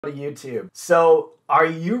to YouTube. So are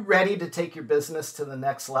you ready to take your business to the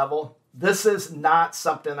next level? This is not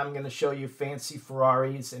something I'm going to show you fancy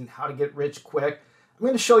Ferraris and how to get rich quick. I'm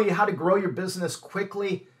going to show you how to grow your business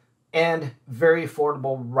quickly and very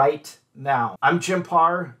affordable right now. I'm Jim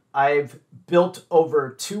Paar. I've built over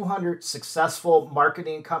 200 successful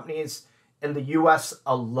marketing companies in the US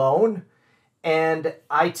alone. And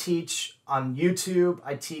I teach on YouTube,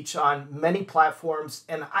 I teach on many platforms,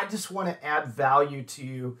 and I just want to add value to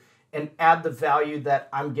you and add the value that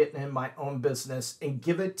I'm getting in my own business and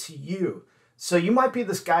give it to you. So you might be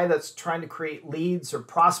this guy that's trying to create leads or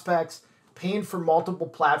prospects, paying for multiple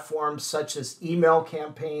platforms such as email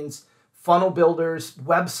campaigns, funnel builders,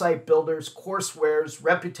 website builders, coursewares,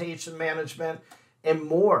 reputation management, and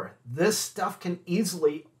more. This stuff can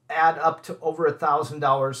easily add up to over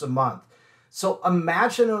 $1,000 a month. So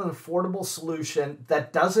imagine an affordable solution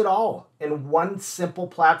that does it all in one simple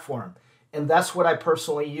platform. And that's what I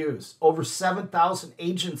personally use. Over 7,000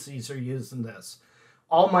 agencies are using this.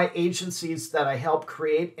 All my agencies that I help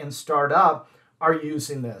create and start up are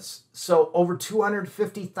using this. So over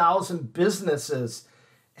 250,000 businesses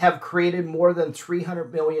have created more than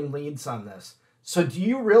 300 million leads on this. So do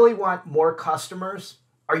you really want more customers?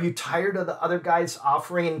 Are you tired of the other guys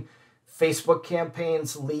offering Facebook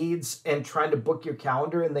campaigns, leads, and trying to book your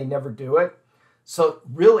calendar and they never do it? So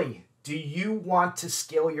really, do you want to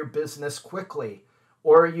scale your business quickly?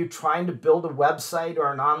 Or are you trying to build a website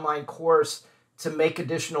or an online course to make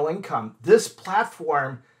additional income? This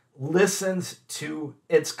platform listens to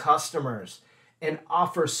its customers and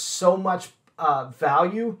offers so much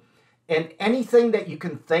value, and anything that you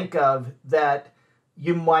can think of that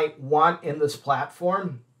you might want in this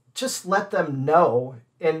platform, just let them know.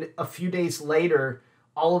 And a few days later,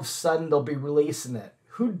 all of a sudden, they'll be releasing it.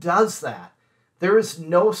 Who does that? There is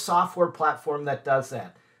no software platform that does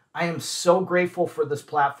that. I am so grateful for this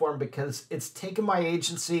platform because it's taken my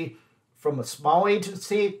agency from a small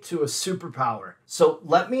agency to a superpower. So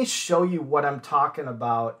let me show you what I'm talking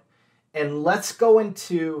about. And let's go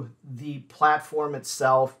into the platform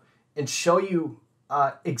itself and show you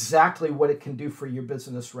exactly what it can do for your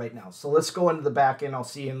business right now. So let's go into the back end. I'll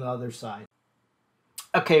see you on the other side.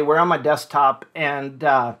 Okay, we're on my desktop, and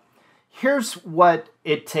here's what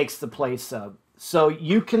it takes the place of. So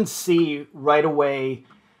you can see right away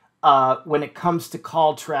when it comes to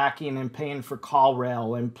call tracking and paying for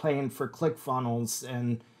CallRail and paying for ClickFunnels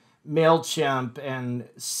and MailChimp and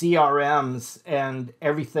CRMs and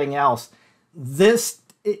everything else. This,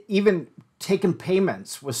 even taking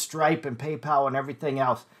payments with Stripe and PayPal and everything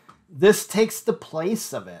else, this takes the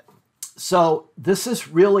place of it. So this is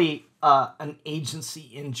really an agency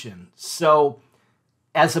engine. So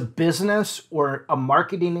as a business or a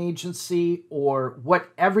marketing agency or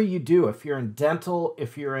whatever you do, if you're in dental,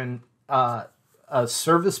 if you're in a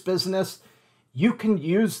service business, you can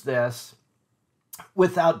use this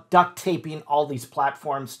without duct taping all these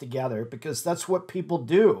platforms together, because that's what people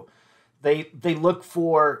do. They look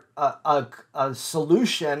for a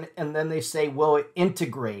solution, and then they say, well,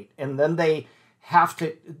 integrate, and then they have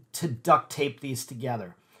to duct tape these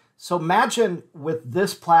together. So imagine with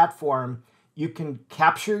this platform, you can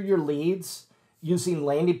capture your leads using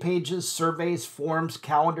landing pages, surveys, forms,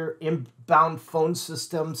 calendar, inbound phone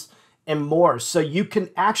systems, and more. So you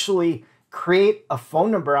can actually create a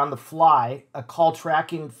phone number on the fly, a call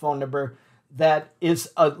tracking phone number that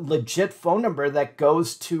is a legit phone number that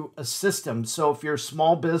goes to a system. So if you're a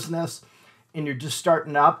small business and you're just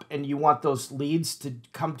starting up and you want those leads to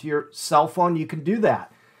come to your cell phone, you can do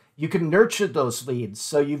that. You can nurture those leads.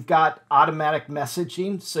 So you've got automatic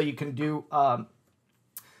messaging. So you can do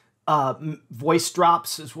voice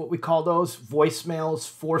drops is what we call those, voicemails,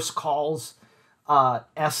 force calls,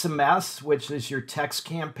 SMS, which is your text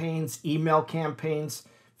campaigns, email campaigns,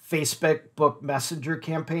 Facebook Messenger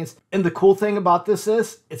campaigns. And the cool thing about this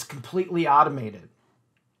is it's completely automated.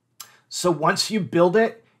 So once you build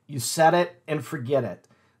it, you set it and forget it.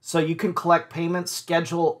 So you can collect payments,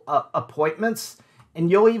 schedule appointments, and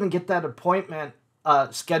you'll even get that appointment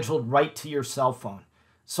scheduled right to your cell phone.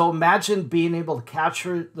 So imagine being able to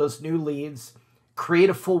capture those new leads, create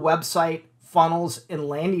a full website, funnels, and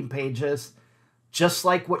landing pages, just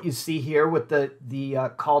like what you see here with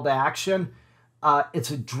the call to action. It's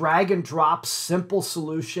a drag and drop simple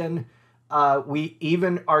solution. We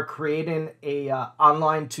even are creating a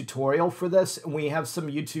online tutorial for this, and we have some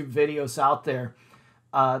YouTube videos out there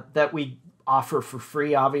that we offer for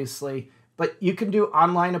free, obviously. But you can do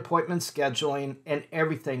online appointment scheduling and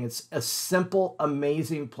everything. It's a simple,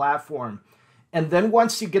 amazing platform. And then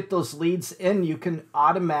once you get those leads in, you can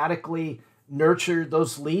automatically nurture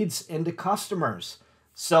those leads into customers.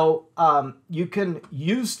 So you can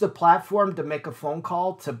use the platform to make a phone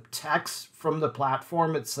call, to text from the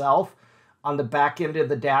platform itself on the back end of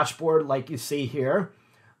the dashboard like you see here.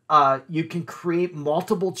 You can create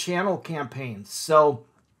multiple channel campaigns. So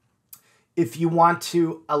if you want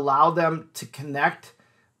to allow them to connect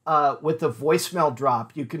with a voicemail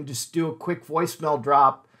drop, you can just do a quick voicemail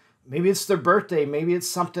drop. Maybe it's their birthday, maybe it's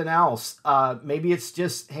something else. Maybe it's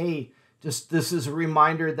just, hey, this is a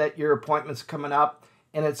reminder that your appointment's coming up,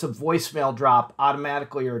 and it's a voicemail drop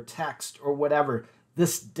automatically, or text or whatever.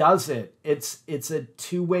 This does it. It's a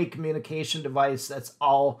two-way communication device that's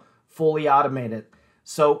all fully automated.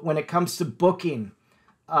 So when it comes to booking,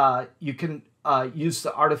 you can use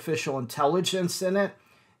the artificial intelligence in it.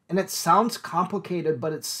 And it sounds complicated,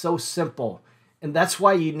 but it's so simple. And that's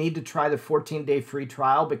why you need to try the 14-day free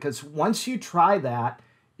trial, because once you try that,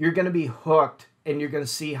 you're going to be hooked and you're going to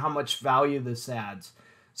see how much value this adds.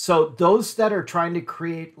 So those that are trying to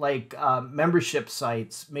create like membership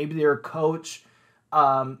sites, maybe they're a coach,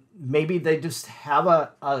 maybe they just have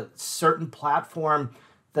a certain platform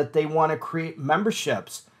that they want to create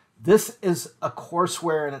memberships. This is a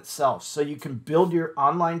courseware in itself. So you can build your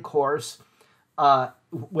online course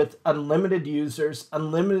with unlimited users,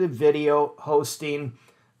 unlimited video hosting,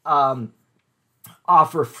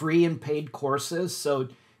 offer free and paid courses. So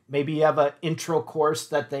maybe you have an intro course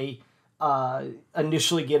that they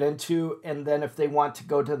initially get into, and then if they want to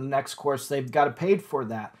go to the next course, they've got to pay for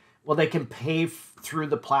that. Well, they can pay through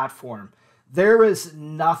the platform. There is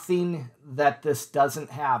nothing that this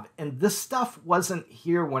doesn't have. And this stuff wasn't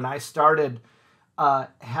here when I started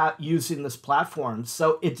using this platform.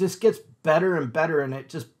 So it just gets better and better, and it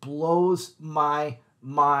just blows my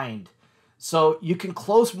mind. So you can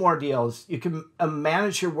close more deals. You can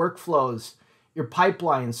manage your workflows, your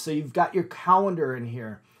pipelines. So you've got your calendar in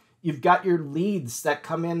here. You've got your leads that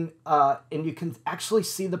come in, and you can actually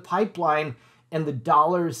see the pipeline and the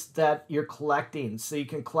dollars that you're collecting. So you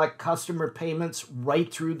can collect customer payments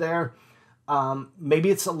right through there.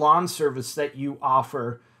 Maybe it's a lawn service that you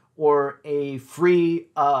offer, or a free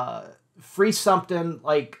something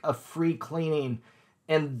like a free cleaning.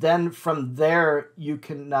 And then from there, you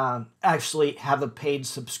can actually have a paid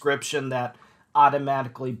subscription that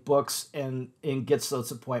automatically books and gets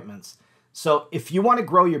those appointments. So if you want to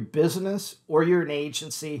grow your business or you're an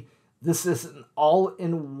agency, this is an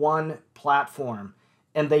all-in-one platform.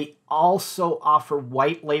 And they also offer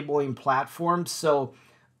white labeling platforms. So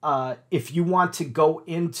if you want to go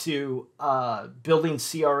into building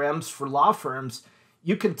CRMs for law firms,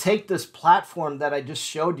 you can take this platform that I just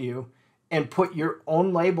showed you and put your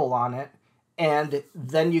own label on it, and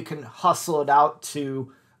then you can hustle it out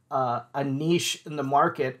to a niche in the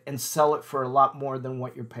market and sell it for a lot more than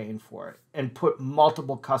what you're paying for it, and put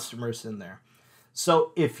multiple customers in there.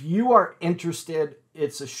 So if you are interested,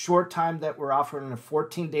 it's a short time that we're offering a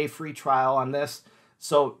 14-day free trial on this.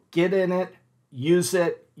 So get in it, use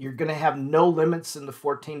it. You're going to have no limits in the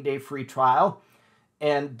 14-day free trial.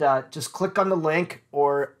 And just click on the link,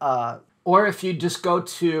 or if you just go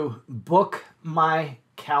to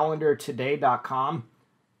bookmycalendartoday.com,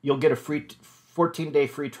 you'll get a free 14-day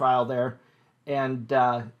free trial there. And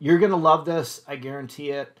you're going to love this. I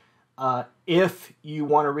guarantee it. If you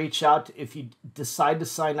want to reach out, if you decide to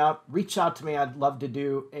sign up, reach out to me. I'd love to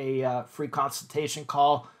do a free consultation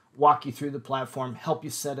call, walk you through the platform, help you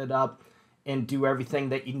set it up, and do everything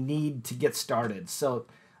that you need to get started. So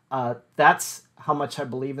that's how much I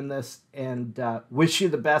believe in this, and wish you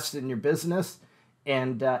the best in your business.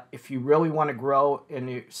 And if you really want to grow and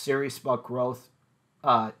you're serious about growth,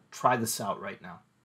 try this out right now.